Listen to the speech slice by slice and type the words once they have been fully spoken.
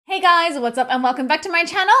Hey guys, what's up and welcome back to my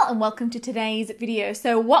channel and welcome to today's video.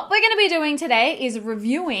 So what we're going to be doing today is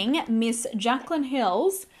reviewing Miss Jaclyn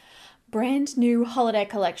Hill's brand new holiday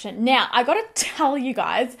collection. Now, I got to tell you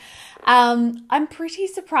guys, I'm pretty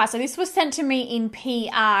surprised. So this was sent to me in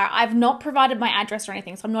PR. I've not provided my address or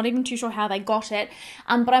anything, so I'm not even too sure how they got it.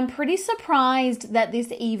 But I'm pretty surprised that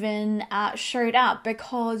this even showed up,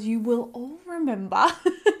 because you will all remember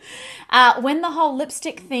when the whole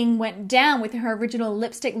lipstick thing went down with her original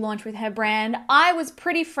lipstick launch with her brand. I was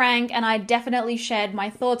pretty frank and I definitely shared my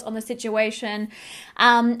thoughts on the situation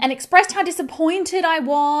and expressed how disappointed I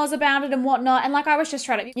was about it and whatnot. And like, I was just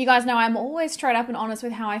straight up. You guys know I'm always straight up and honest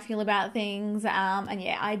with how I feel about things. And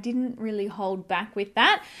yeah, I didn't really hold back with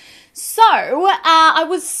that. So I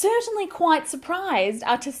was certainly quite surprised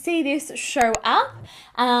to see this show up.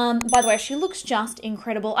 By the way, she looks just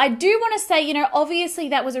incredible. I do want to say, you know, obviously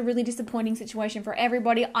that was a really disappointing situation for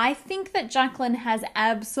everybody. I think that Jaclyn has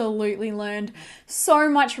absolutely learned so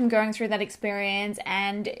much from going through that experience.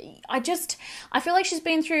 And I feel like she's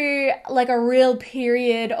been through like a real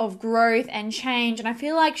period of growth and change. And I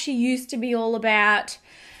feel like she used to be all about,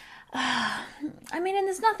 I mean, and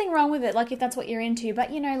there's nothing wrong with it, like if that's what you're into, but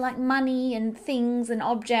you know, like money and things and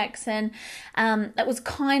objects, and that was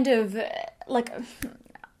kind of like,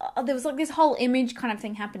 there was like this whole image kind of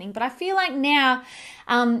thing happening. But I feel like now,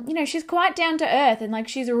 you know, she's quite down to earth, and like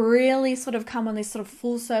she's really sort of come on this sort of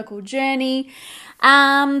full circle journey.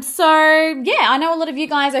 So yeah, I know a lot of you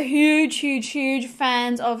guys are huge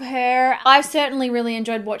fans of her. I've certainly really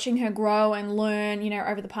enjoyed watching her grow and learn, you know,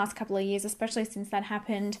 over the past couple of years, especially since that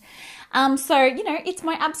happened. So, you know, it's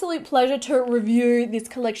my absolute pleasure to review this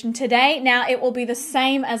collection today. Now, it will be the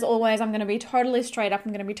same as always. I'm going to be totally straight up.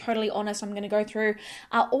 I'm going to be totally honest. I'm going to go through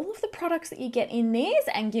all of the products that you get in these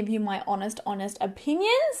and give you my honest opinions.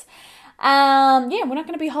 Yeah, we're not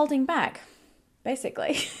going to be holding back,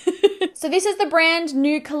 basically. So this is the brand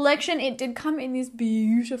new collection. It did come in this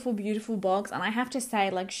beautiful box, and I have to say,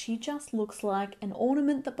 like, she just looks like an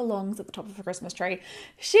ornament that belongs at the top of a Christmas tree.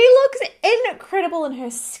 She looks incredible, and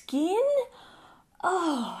her skin,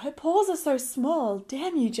 oh, her pores are so small.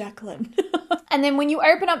 Damn you, Jaclyn. And then when you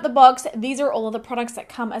open up the box, these are all of the products that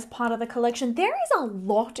come as part of the collection. There is a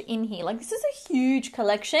lot in here. Like, this is a huge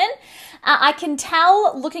collection. I can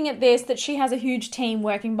tell looking at this that she has a huge team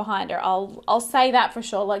working behind her. I'll say that for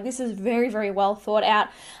sure. Like, this is very well thought out.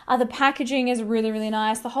 The packaging is really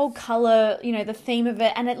nice. The whole color, you know, the theme of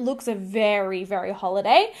it, and it looks a very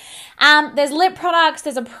holiday. There's lip products,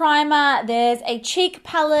 there's a primer, there's a cheek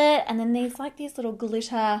palette, and then there's like these little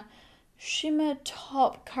glitter shimmer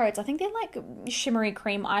top coats. I think they're like shimmery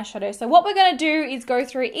cream eyeshadow. So what we're going to do is go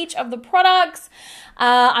through each of the products.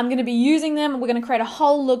 I'm going to be using them. We're going to create a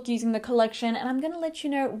whole look using the collection, and I'm going to let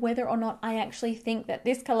you know whether or not I actually think that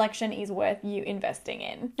this collection is worth you investing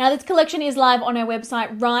in. Now, this collection is live on our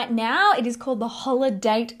website right now. It is called the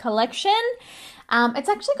Holiday Collection. It's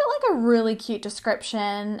actually got like a really cute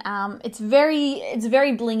description. It's very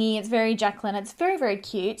blingy. It's very Jaclyn. It's very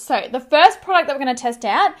cute. So the first product that we're going to test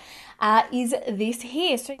out is this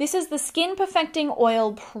here. So this is the Skin Perfecting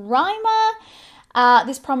Oil Primer.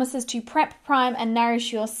 This promises to prep, prime, and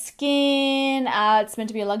nourish your skin. It's meant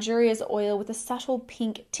to be a luxurious oil with a subtle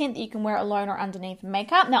pink tint that you can wear alone or underneath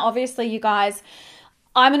makeup. Now, obviously, you guys,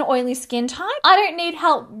 I'm an oily skin type. I don't need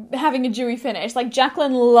help having a dewy finish. Like,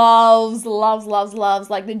 Jaclyn loves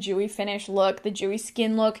like the dewy finish look, the dewy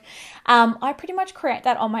skin look. I pretty much create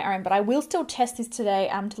that on my own, but I will still test this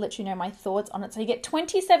today to let you know my thoughts on it. So you get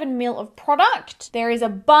 27 ml of product. There is a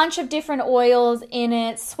bunch of different oils in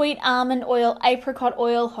it: sweet almond oil, apricot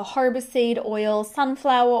oil, jojoba seed oil,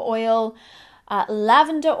 sunflower oil,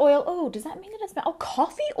 lavender oil. Oh, does that mean it smells? Oh,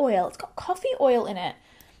 coffee oil. It's got coffee oil in it.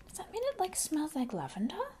 Does that mean it like smells like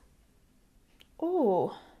lavender?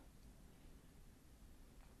 Oh,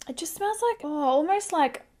 it just smells like, oh, almost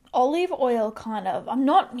like olive oil kind of. I'm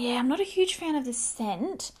not a huge fan of this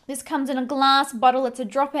scent. This comes in a glass bottle. It's a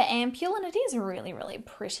dropper ampule, and it is really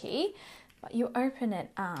pretty. But you open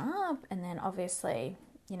it up, and then obviously,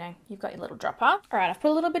 you know, you've got your little dropper. All right, I've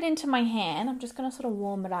put a little bit into my hand. I'm just going to sort of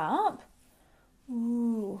warm it up.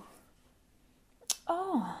 Ooh.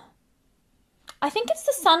 Oh. I think it's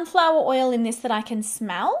the sunflower oil in this that I can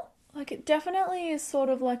smell. Like, it definitely is sort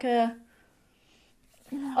of like a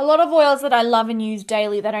lot of oils that I love and use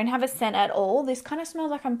daily, they don't have a scent at all. This kind of smells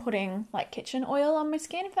like I'm putting like kitchen oil on my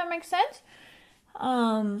skin, if that makes sense.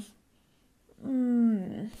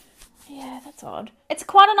 Yeah, That's odd. It's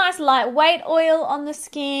quite a nice lightweight oil on the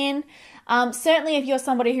skin. Certainly if you're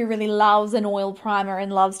somebody who really loves an oil primer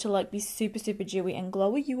and loves to like be super, super dewy and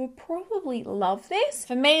glowy, you will probably love this.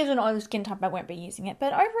 For me as an oily skin type, I won't be using it,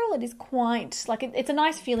 but overall it is quite, like it's a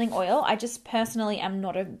nice feeling oil. I just personally am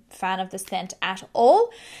not a fan of the scent at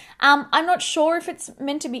all. I'm not sure if it's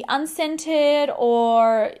meant to be unscented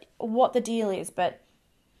or what the deal is, but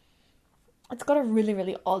it's got a really,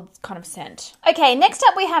 really odd kind of scent. Okay, next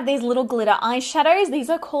up we have these little glitter eyeshadows. These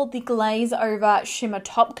are called the Glaze Over Shimmer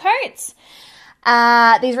Top Coats.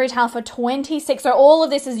 These retail for $26. So all of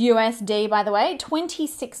this is USD, by the way,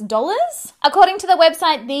 $26. According to the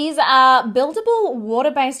website, these are buildable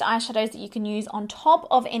water-based eyeshadows that you can use on top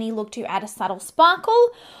of any look to add a subtle sparkle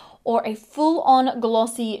or a full-on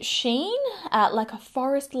glossy sheen, like a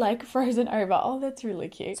forest lake frozen over. Oh, that's really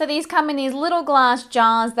cute. So these come in these little glass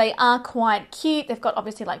jars. They are quite cute. They've got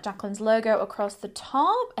obviously like Jaclyn's logo across the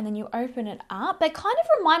top, and then you open it up. They kind of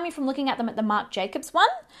remind me from looking at them at the Marc Jacobs one.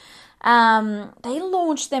 They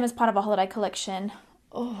launched them as part of a holiday collection.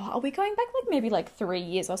 Oh, are we going back like maybe like 3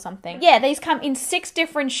 years or something? Yeah, these come in 6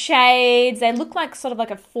 different shades. They look like sort of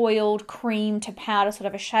like a foiled cream to powder sort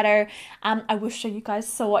of a shadow. I will show you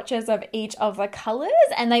guys swatches of each of the colors,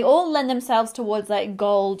 and they all lend themselves towards like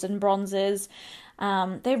golds and bronzes.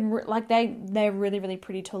 They're really, really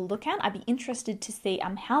pretty to look at. I'd be interested to see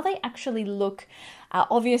how they actually look,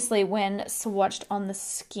 obviously when swatched on the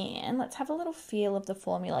skin. Let's have a little feel of the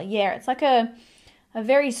formula. Yeah, it's like a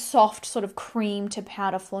very soft sort of cream to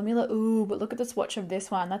powder formula. Ooh, but look at the swatch of this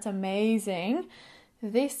one. That's amazing.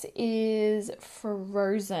 This is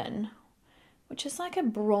Frozen, which is like a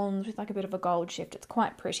bronze with like a bit of a gold shift. It's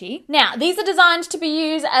quite pretty. Now, these are designed to be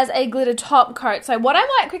used as a glitter top coat. So what I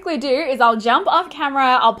might quickly do is I'll jump off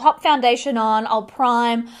camera, I'll pop foundation on, I'll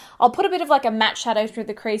prime, I'll put a bit of like a matte shadow through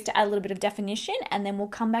the crease to add a little bit of definition, and then we'll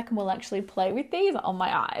come back and we'll actually play with these on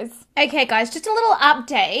my eyes. Okay guys, just a little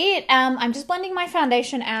update. I'm just blending my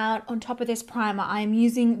foundation out on top of this primer. I'm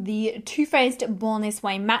using the Too Faced Born This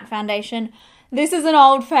Way matte foundation. This is an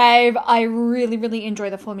old fave. I really, really enjoy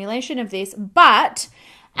the formulation of this, but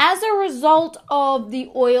as a result of the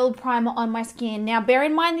oil primer on my skin, now bear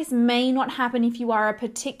in mind this may not happen if you are a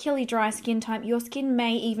particularly dry skin type. Your skin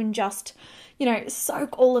may even just, you know,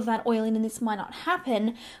 soak all of that oil in, and this might not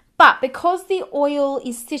happen. But because the oil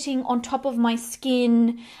is sitting on top of my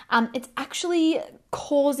skin, it's actually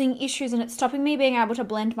causing issues and it's stopping me being able to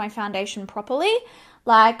blend my foundation properly.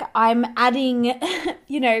 Like I'm adding,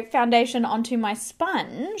 you know, foundation onto my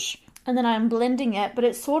sponge and then I'm blending it, but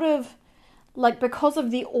it's sort of like because of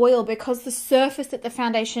the oil, because the surface that the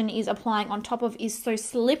foundation is applying on top of is so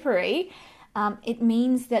slippery, it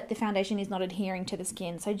means that the foundation is not adhering to the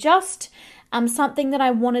skin. So just something that I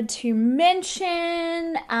wanted to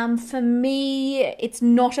mention. For me, it's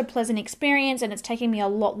not a pleasant experience and it's taking me a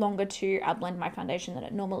lot longer to blend my foundation than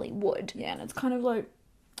it normally would. Yeah, and it's kind of like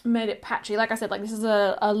made it patchy. Like I said, like this is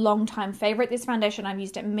a long time favorite. This foundation, I've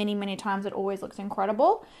used it many, many times. It always looks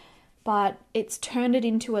incredible, but it's turned it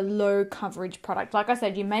into a low coverage product. Like I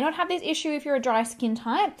said, you may not have this issue if you're a dry skin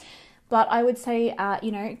type, but I would say,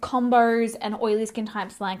 you know, combos and oily skin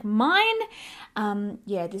types like mine,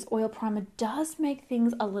 yeah, this oil primer does make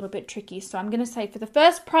things a little bit tricky. So I'm going to say for the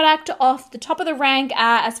first product off the top of the rank,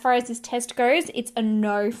 as far as this test goes, it's a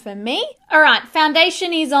no for me. All right,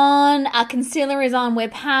 foundation is on, concealer is on, we're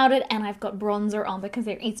powdered, and I've got bronzer on because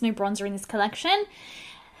there is no bronzer in this collection.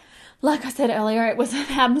 Like I said earlier, it was an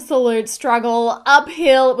absolute struggle,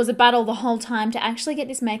 uphill. It was a battle the whole time to actually get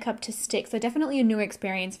this makeup to stick. So definitely a new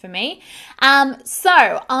experience for me.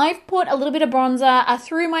 So I've put a little bit of bronzer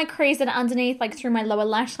through my crease and underneath, like through my lower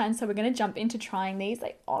lash line. So we're going to jump into trying these.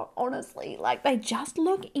 They are honestly, like they just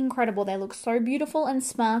look incredible. They look so beautiful and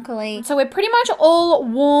sparkly. So we're pretty much all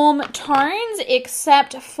warm tones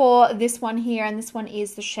except for this one here. And this one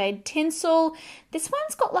is the shade Tinsel. This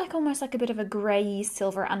one's got like almost like a bit of a grey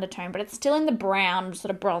silver undertone, but it's still in the brown sort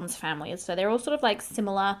of bronze family. So they're all sort of like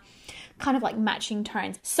similar, kind of like matching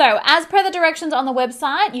tones. So as per the directions on the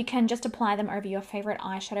website, you can just apply them over your favorite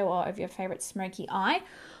eyeshadow or over your favorite smoky eye,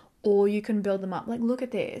 or you can build them up. Like look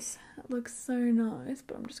at this. It looks so nice,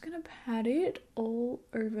 but I'm just going to pat it all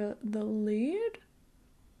over the lid.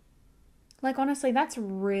 Like honestly, that's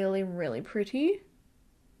really, really pretty.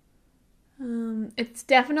 It's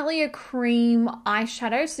definitely a cream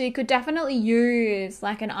eyeshadow, so you could definitely use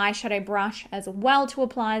like an eyeshadow brush as well to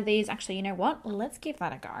apply these. Actually, you know what? Let's give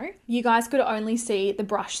that a go. You guys could only see the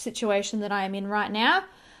brush situation that I am in right now.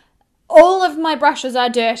 All of my brushes are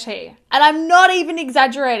dirty, and I'm not even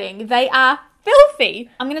exaggerating. They are filthy.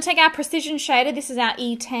 I'm going to take our Precision Shader. This is our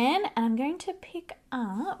E10, and I'm going to pick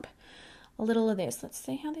up a little of this. Let's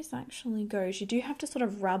see how this actually goes. You do have to sort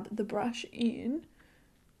of rub the brush in.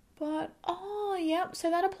 But, oh, yep,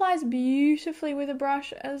 so that applies beautifully with a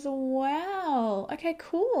brush as well. Okay,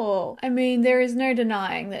 cool. I mean, there is no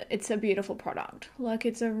denying that it's a beautiful product. Like,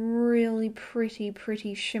 it's a really pretty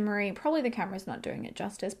shimmery, probably the camera's not doing it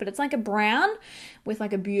justice, but it's like a brown with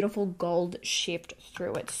like a beautiful gold shift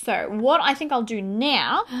through it. So what I think I'll do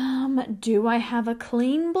now, do I have a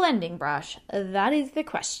clean blending brush? That is the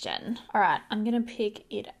question. All right, I'm gonna pick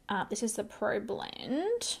it up. This is the Pro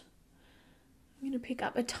Blend. I'm going to pick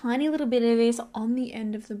up a tiny little bit of this on the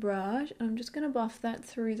end of the brush, and I'm just going to buff that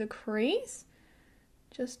through the crease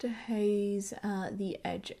just to haze the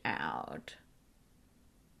edge out.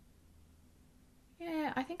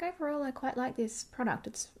 Yeah, I think overall I quite like this product.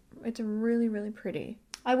 It's really pretty.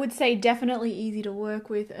 I would say definitely easy to work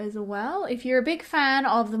with as well. If you're a big fan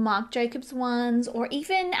of the Marc Jacobs ones, or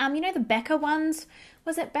even, you know, the Becca ones.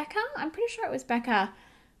 Was it Becca? I'm pretty sure it was Becca.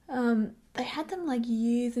 They had them like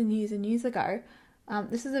years and years ago.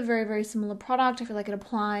 This is a very similar product. I feel like it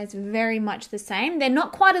applies very much the same. They're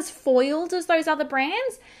not quite as foiled as those other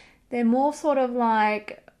brands. They're more sort of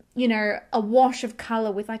like, you know, a wash of color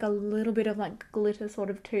with like a little bit of like glitter sort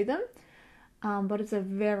of to them. But it's a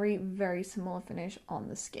very similar finish on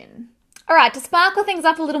the skin. All right, to sparkle things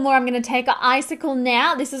up a little more, I'm going to take an Icicle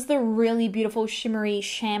now. This is the really beautiful shimmery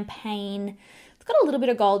champagne. It's got a little bit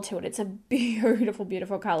of gold to it. It's a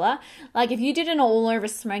beautiful color. Like if you did an all over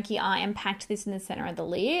smoky eye and packed this in the center of the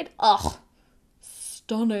lid, oh,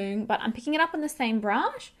 stunning. But I'm picking it up on the same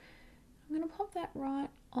brush. I'm going to pop that right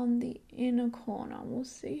on the inner corner. We'll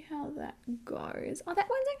see how that goes. Oh, that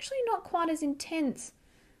one's actually not quite as intense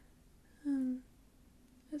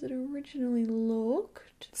as it originally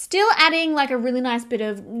looked. Still adding like a really nice bit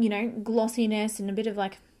of, you know, glossiness and a bit of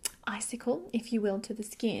like icicle, if you will, to the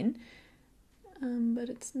skin. But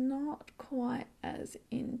it's not quite as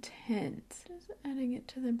intense. Just adding it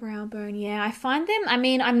to the brow bone. Yeah, I find them, I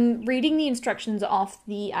mean, I'm reading the instructions off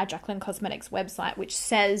the Jaclyn Cosmetics website, which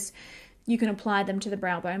says you can apply them to the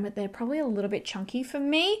brow bone, but they're probably a little bit chunky for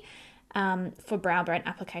me for brow bone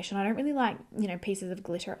application. I don't really like, you know, pieces of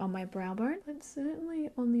glitter on my brow bone. But certainly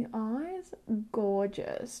on the eyes,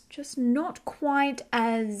 gorgeous. Just not quite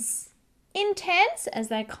as intense as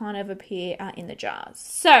they kind of appear in the jars.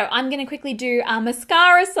 So I'm going to quickly do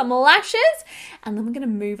mascara, some lashes, and then we're going to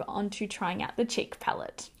move on to trying out the cheek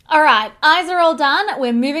palette. All right, eyes are all done.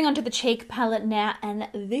 We're moving on to the cheek palette now, and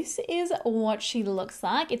this is what she looks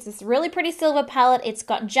like. It's this really pretty silver palette. It's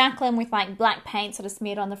got Jaclyn with like black paint sort of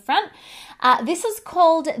smeared on the front. This is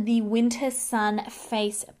called the Winter Sun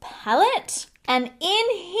Face Palette. And in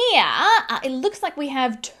here, it looks like we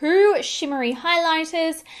have two shimmery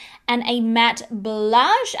highlighters and a matte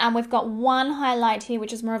blush. We've got one highlight here,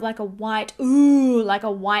 which is more of like a white, like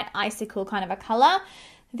a white icicle kind of a color.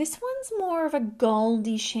 This one's more of a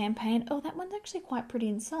goldy champagne. Oh, that one's actually quite pretty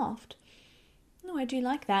and soft. No, I do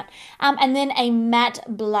like that. And then a matte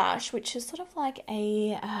blush, which is sort of like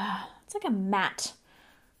a, it's like a matte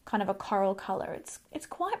kind of a coral color. It's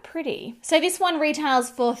quite pretty. So this one retails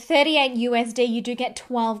for $38 USD. You do get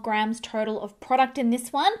 12 grams total of product in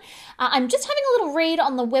this one. I'm just having a little read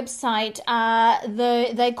on the website.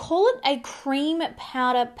 They call it a cream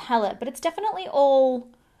powder palette, but it's definitely all,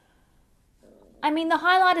 I mean, the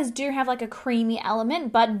highlighters do have like a creamy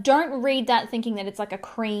element, but don't read that thinking that it's like a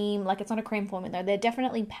cream, like it's not a cream formula. They're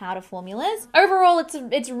definitely powder formulas. Overall,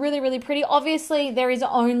 it's really pretty. Obviously, there is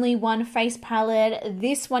only one face palette.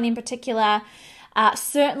 This one in particular,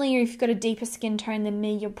 certainly if you've got a deeper skin tone than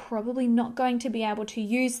me, you're probably not going to be able to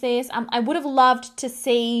use this. I would have loved to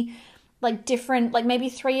see like different, like maybe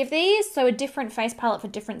 3 of these, so a different face palette for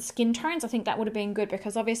different skin tones. I think that would have been good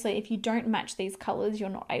because obviously if you don't match these colors, you're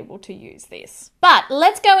not able to use this. But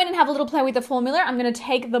let's go in and have a little play with the formula. I'm going to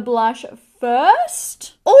take the blush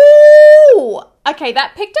first. Oh, okay,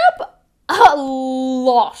 that picked up a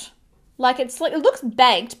lot. Like it looks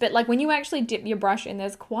baked, but like when you actually dip your brush in,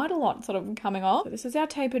 there's quite a lot sort of coming off. So this is our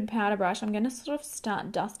tapered powder brush. I'm going to sort of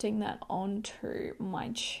start dusting that onto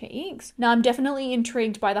my cheeks. Now I'm definitely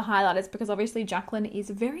intrigued by the highlighters because obviously Jaclyn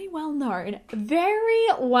is very well known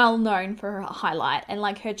for her highlight, and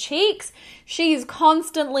like her cheeks, she is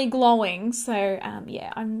constantly glowing. So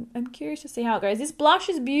yeah, I'm curious to see how it goes. This blush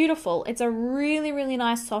is beautiful. It's a really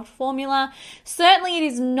nice soft formula. Certainly it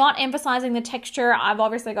is not emphasizing the texture. I've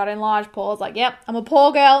obviously got enlarged pores, like, yep, I'm a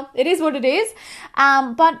pore girl. It is what it is.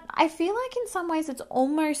 But I feel like in some ways it's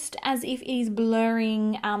almost as if it is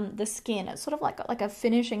blurring the skin. It's sort of like a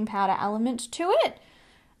finishing powder element to it.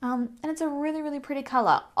 And it's a really pretty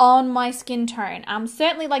color on my skin tone.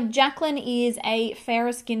 Certainly like Jaclyn is a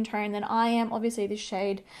fairer skin tone than I am. Obviously this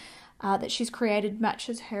shade that she's created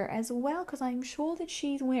matches her as well, because I'm sure that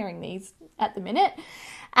she's wearing these at the minute.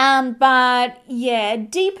 But yeah,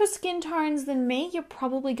 deeper skin tones than me, you're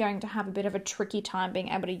probably going to have a bit of a tricky time being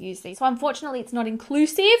able to use these. So unfortunately, it's not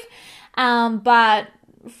inclusive, but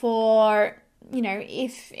for, you know,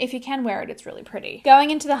 if you can wear it, it's really pretty. Going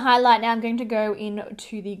into the highlight now, I'm going to go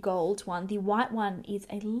into the gold one. The white one is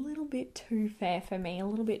a little bit too fair for me, a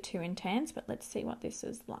little bit too intense, but let's see what this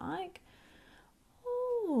is like.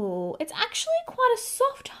 Oh, it's actually quite a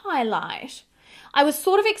soft highlight. I was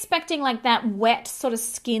sort of expecting like that wet sort of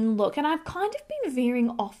skin look, and I've kind of been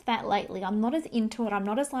veering off that lately. I'm not as into it. I'm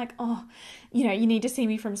not as like, oh, you know, you need to see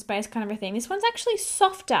me from space kind of a thing. This one's actually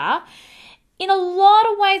softer. In a lot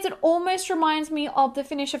of ways, it almost reminds me of the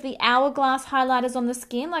finish of the Hourglass highlighters on the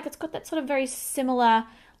skin. Like, it's got that sort of very similar,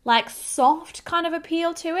 like, soft kind of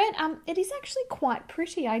appeal to it. It is actually quite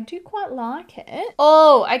pretty. I do quite like it.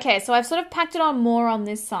 Oh, okay, so I've sort of packed it on more on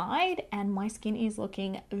this side, and my skin is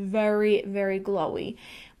looking very, very glowy.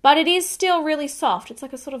 But it is still really soft. It's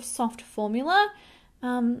like a sort of soft formula.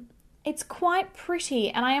 It's quite pretty,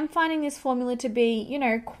 and I am finding this formula to be, you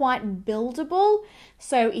know, quite buildable.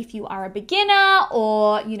 So if you are a beginner,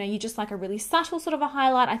 or, you know, you just like a really subtle sort of a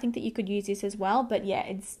highlight, I think that you could use this as well. But yeah,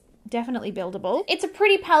 it's definitely buildable. It's a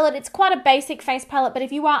pretty palette. It's quite a basic face palette, but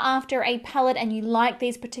if you are after a palette and you like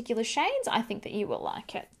these particular shades, I think that you will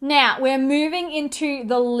like it. Now, we're moving into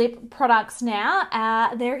the lip products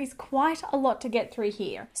now. There is quite a lot to get through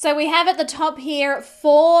here. So we have at the top here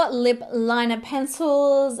 4 lip liner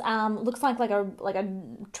pencils. Looks like a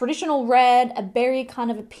traditional red, a berry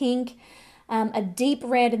kind of a pink, a deep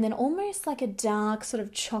red, and then almost like a dark sort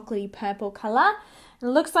of chocolatey purple color. It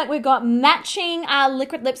looks like we've got matching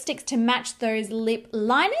liquid lipsticks to match those lip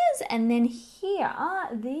liners. And then here,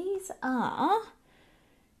 these are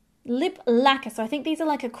lip lacquer. So I think these are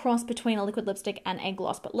like a cross between a liquid lipstick and a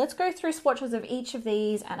gloss. But let's go through swatches of each of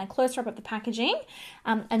these and a closer up of the packaging.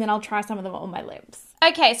 And then I'll try some of them on my lips.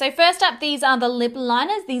 Okay, so first up, these are the lip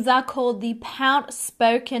liners. These are called the Pout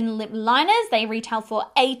Spoken lip liners. They retail for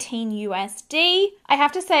 $18 USD. I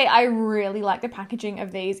have to say, I really like the packaging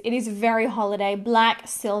of these. It is very holiday, black,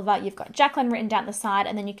 silver. You've got Jaclyn written down the side,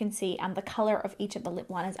 and then you can see the color of each of the lip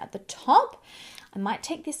liners at the top. I might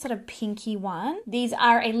take this sort of pinky one. These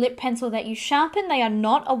are a lip pencil that you sharpen. They are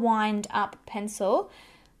not a wind up pencil.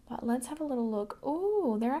 But let's have a little look.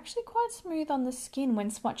 Oh, they're actually quite smooth on the skin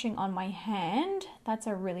when swatching on my hand. That's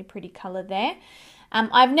a really pretty color there.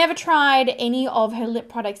 I've never tried any of her lip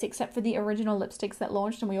products except for the original lipsticks that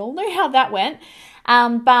launched, and we all know how that went.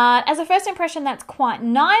 But as a first impression, that's quite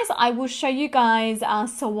nice. I will show you guys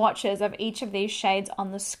swatches of each of these shades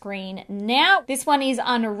on the screen now. This one is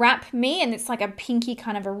Unwrap Me, and it's like a pinky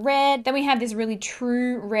kind of a red. Then we have this really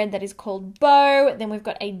true red that is called Bow. Then we've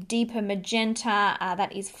got a deeper magenta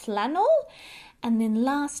that is Flannel. And then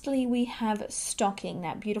lastly, we have Stocking,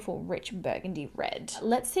 that beautiful rich burgundy red.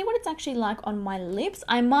 Let's see what it's actually like on my lips.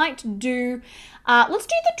 I might do, let's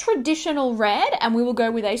do the traditional red, and we will go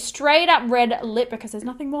with a straight up red lip because there's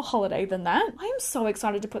nothing more holiday than that. I am so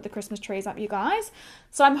excited to put the Christmas trees up, you guys.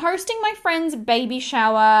 So I'm hosting my friend's baby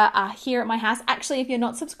shower here at my house. Actually, if you're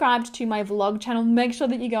not subscribed to my vlog channel, make sure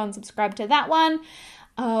that you go and subscribe to that one.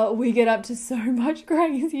 We get up to so much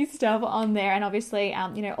crazy stuff on there, and obviously,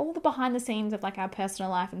 you know, all the behind the scenes of like our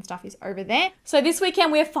personal life and stuff is over there. So this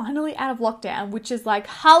weekend we're finally out of lockdown, which is like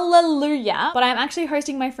hallelujah, but I'm actually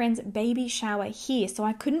hosting my friend's baby shower here, so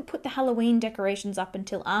I couldn't put the Halloween decorations up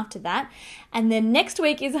until after that. And then next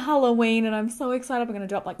week is Halloween, and I'm so excited. We're going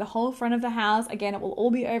to do up like the whole front of the house. Again, it will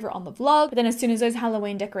all be over on the vlog, but then as soon as those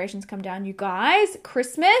Halloween decorations come down, you guys,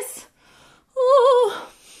 Christmas,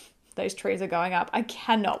 oh, those trees are going up. I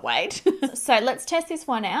cannot wait. So let's test this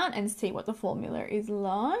one out and see what the formula is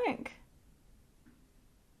like.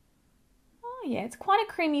 Oh yeah, it's quite a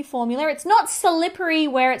creamy formula. It's not slippery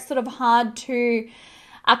where it's sort of hard to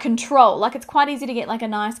control. Like, it's quite easy to get like a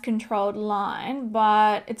nice controlled line,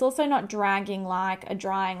 but it's also not dragging like a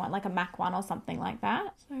drying one, like a MAC one or something like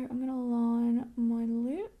that. So I'm going to line my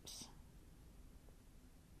lips.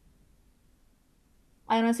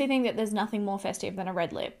 I honestly think that there's nothing more festive than a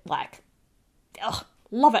red lip. Like, ugh,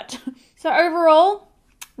 love it. So overall,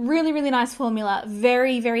 really, really nice formula.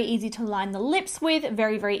 Very, very easy to line the lips with.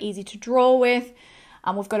 Very, very easy to draw with.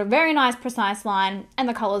 We've got a very nice, precise line, and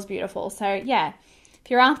the color's beautiful. So yeah,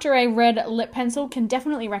 if you're after a red lip pencil, can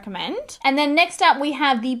definitely recommend. And then next up, we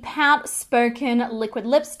have the Pout Spoken liquid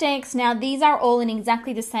lipsticks. Now, these are all in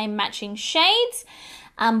exactly the same matching shades.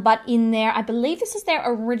 but in there, I believe this is their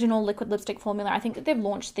original liquid lipstick formula. I think that they've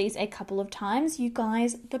launched these a couple of times. You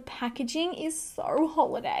guys, the packaging is so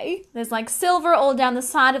holiday. There's like silver all down the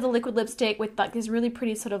side of the liquid lipstick with like this really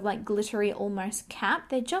pretty sort of like glittery almost cap.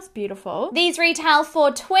 They're just beautiful. These retail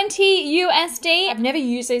for $20 USD. I've never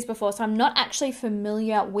used these before, so I'm not actually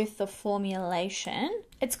familiar with the formulation.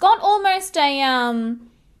 It's got almost a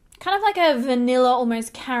kind of like a vanilla,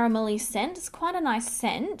 almost caramelly scent. It's quite a nice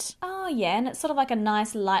scent. Oh yeah, and it's sort of like a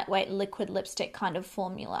nice lightweight liquid lipstick kind of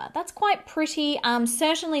formula. That's quite pretty.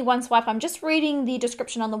 Certainly one swipe. I'm just reading the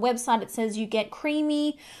description on the website. It says you get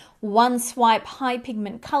creamy, one swipe, high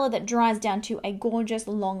pigment color that dries down to a gorgeous,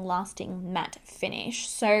 long-lasting matte finish.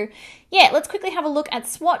 So yeah, let's quickly have a look at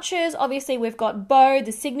swatches. Obviously, we've got Bow,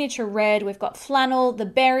 the signature red, we've got Flannel, the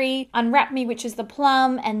Berry, Unwrap Me, which is the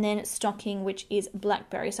Plum, and then Stocking, which is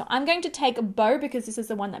Blackberry. So I'm going to take Bow because this is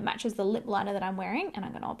the one that matches the lip liner that I'm wearing, and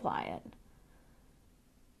I'm going to apply it.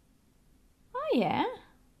 Oh yeah.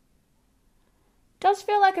 Does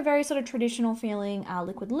feel like a very sort of traditional feeling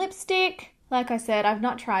liquid lipstick. Like I said, I've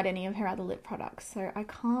not tried any of her other lip products, so I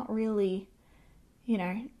can't really, you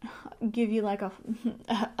know, give you like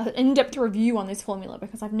an in-depth review on this formula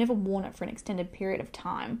because I've never worn it for an extended period of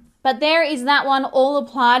time. But there is that one all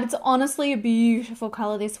applied. It's honestly a beautiful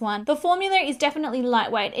color, this one. The formula is definitely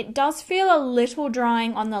lightweight. It does feel a little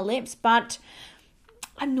drying on the lips, but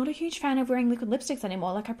I'm not a huge fan of wearing liquid lipsticks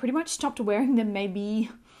anymore. Like I pretty much stopped wearing them maybe,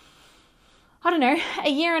 I don't know, a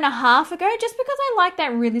year and a half ago, just because I like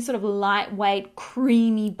that really sort of lightweight,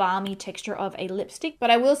 creamy, balmy texture of a lipstick.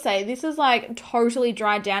 But I will say this is like totally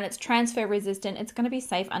dried down. It's transfer resistant. It's going to be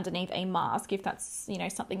safe underneath a mask if that's, you know,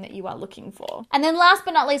 something that you are looking for. And then last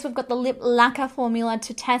but not least, we've got the lip lacquer formula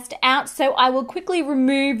to test out. So I will quickly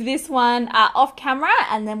remove this one off camera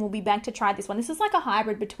and then we'll be back to try this one. This is like a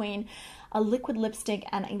hybrid between a liquid lipstick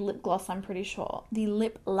and a lip gloss, I'm pretty sure. The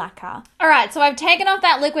lip lacquer. All right, so I've taken off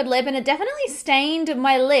that liquid lip and it definitely stained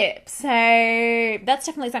my lips. So that's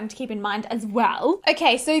definitely something to keep in mind as well.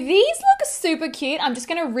 Okay, so these look super cute. I'm just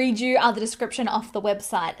gonna read you the description off the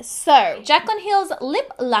website. So, Jaclyn Hill's lip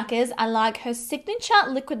lacquers are like her signature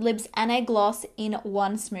liquid lips and a gloss in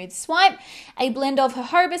one smooth swipe. A blend of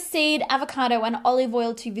jojoba seed, avocado, and olive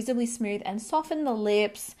oil to visibly smooth and soften the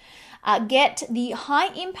lips. Get the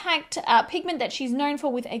high impact pigment that she's known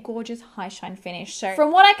for with a gorgeous high shine finish. So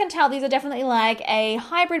from what I can tell, these are definitely like a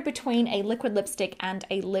hybrid between a liquid lipstick and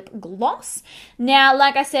a lip gloss. Now,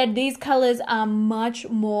 like I said, these colors are much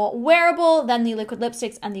more wearable than the liquid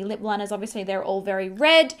lipsticks and the lip liners. Obviously, they're all very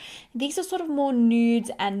red. These are sort of more nudes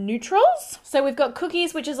and neutrals. So we've got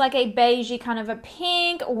Cookies, which is like a beigey kind of a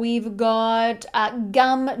pink. We've got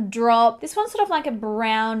Gum Drop. This one's sort of like a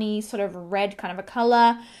browny sort of red kind of a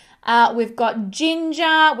color. We've got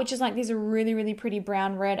Ginger, which is like this really, really pretty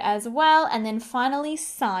brown red as well. And then finally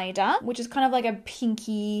Cider, which is kind of like a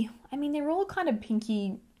pinky, I mean, they're all kind of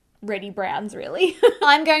pinky, reddy browns, really.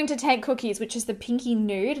 I'm going to take Cookies, which is the pinky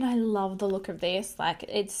nude, and I love the look of this. Like,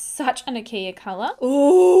 it's such a Nikkia color.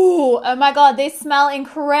 Ooh, oh my God, they smell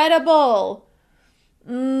incredible.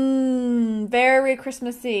 Very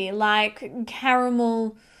Christmassy, like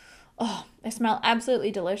caramel. Oh, they smell absolutely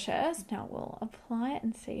delicious. Now we'll apply it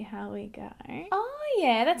and see how we go. Oh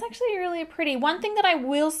yeah, that's actually really pretty. One thing that I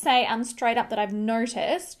will say straight up that I've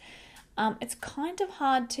noticed, it's kind of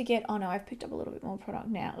hard to get, oh no, I've picked up a little bit more product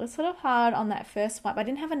now. It was sort of hard on that first swipe. I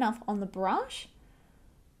didn't have enough on the brush.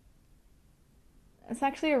 It's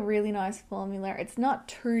actually a really nice formula. It's not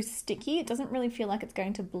too sticky. It doesn't really feel like it's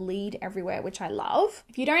going to bleed everywhere, which I love.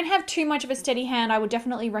 If you don't have too much of a steady hand, I would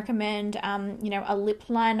definitely recommend, you know, a lip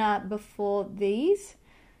liner before these,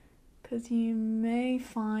 because you may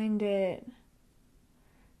find it's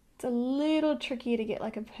a little tricky to get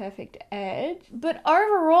like a perfect edge. But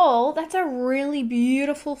overall, that's a really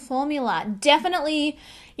beautiful formula. Definitely,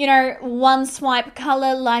 you know, one swipe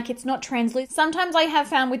color, like it's not translucent. Sometimes I have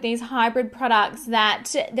found with these hybrid products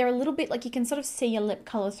that they're a little bit like you can sort of see your lip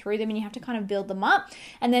color through them and you have to kind of build them up.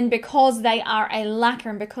 And then because they are a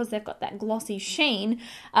lacquer and because they've got that glossy sheen,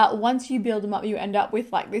 once you build them up, you end up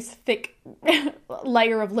with like this thick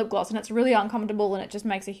layer of lip gloss and it's really uncomfortable and it just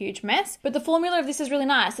makes a huge mess. But the formula of this is really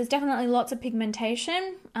nice. There's definitely lots of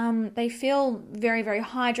pigmentation. They feel very, very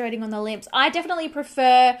hydrating on the lips. I definitely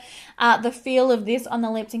prefer the feel of this on the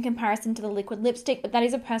lips in comparison to the liquid lipstick, but that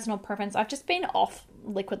is a personal preference. I've just been off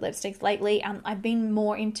liquid lipsticks lately. I've been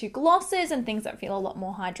more into glosses and things that feel a lot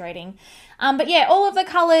more hydrating. But yeah, all of the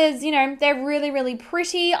colors, you know, they're really, really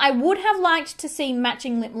pretty. I would have liked to see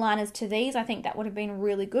matching lip liners to these. I think that would have been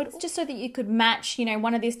really good, just so that you could match, you know,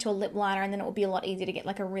 one of these to a lip liner, and then it would be a lot easier to get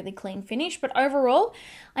like a really clean finish. But overall,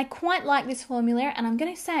 I quite like this formula, and I'm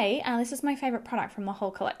going to say this is my favorite product from the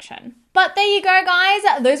whole collection. But there you go, guys.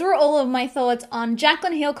 Those were all of my thoughts on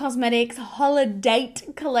Jaclyn Cosmetics Holiday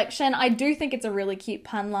collection. I do think it's a really cute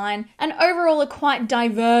pun line, and overall a quite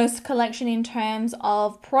diverse collection in terms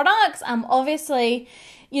of products. Obviously,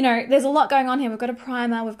 you know, there's a lot going on here. We've got a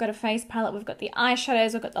primer, we've got a face palette, we've got the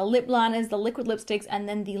eyeshadows, we've got the lip liners, the liquid lipsticks, and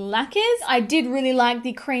then the lacquers. I did really like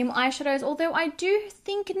the cream eyeshadows, although I do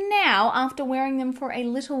think now, after wearing them for a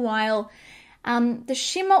little while, the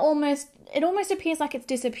shimmer almost appears like it's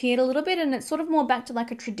disappeared a little bit, and it's sort of more back to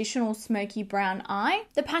like a traditional smoky brown eye.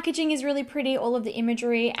 The packaging is really pretty, all of the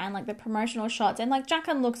imagery and like the promotional shots, and like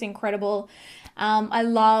Jaclyn looks incredible. I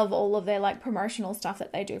love all of their like promotional stuff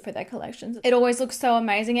that they do for their collections. It always looks so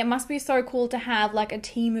amazing. It must be so cool to have like a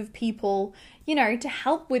team of people, you know, to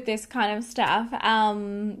help with this kind of stuff. Yeah,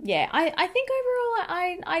 I think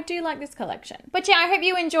overall I do like this collection. But yeah, I hope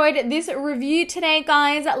you enjoyed this review today,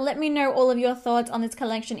 guys. Let me know all of your thoughts on this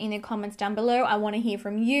collection in the comments down below. I want to hear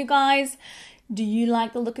from you guys. Do you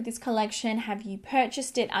like the look of this collection? Have you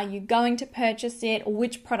purchased it? Are you going to purchase it?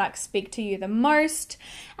 Which products speak to you the most?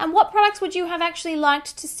 And what products would you have actually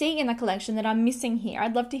liked to see in the collection that I'm missing here?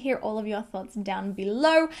 I'd love to hear all of your thoughts down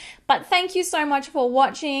below. But thank you so much for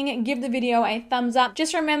watching. Give the video a thumbs up.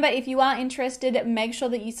 Just remember, if you are interested, make sure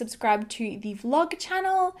that you subscribe to the vlog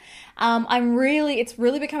channel. It's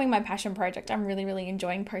really becoming my passion project. I'm really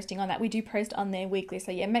enjoying posting on that. We do post on there weekly.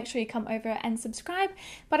 So yeah, make sure you come over and subscribe.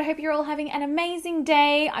 But I hope you're all having an amazing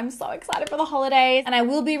day. I'm so excited for the holidays, and I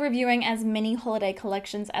will be reviewing as many holiday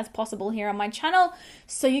collections as possible here on my channel,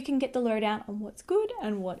 so you can get the lowdown on what's good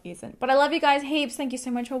and what isn't. But I love you guys heaps. Thank you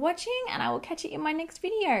so much for watching, and I will catch you in my next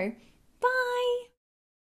video. Bye.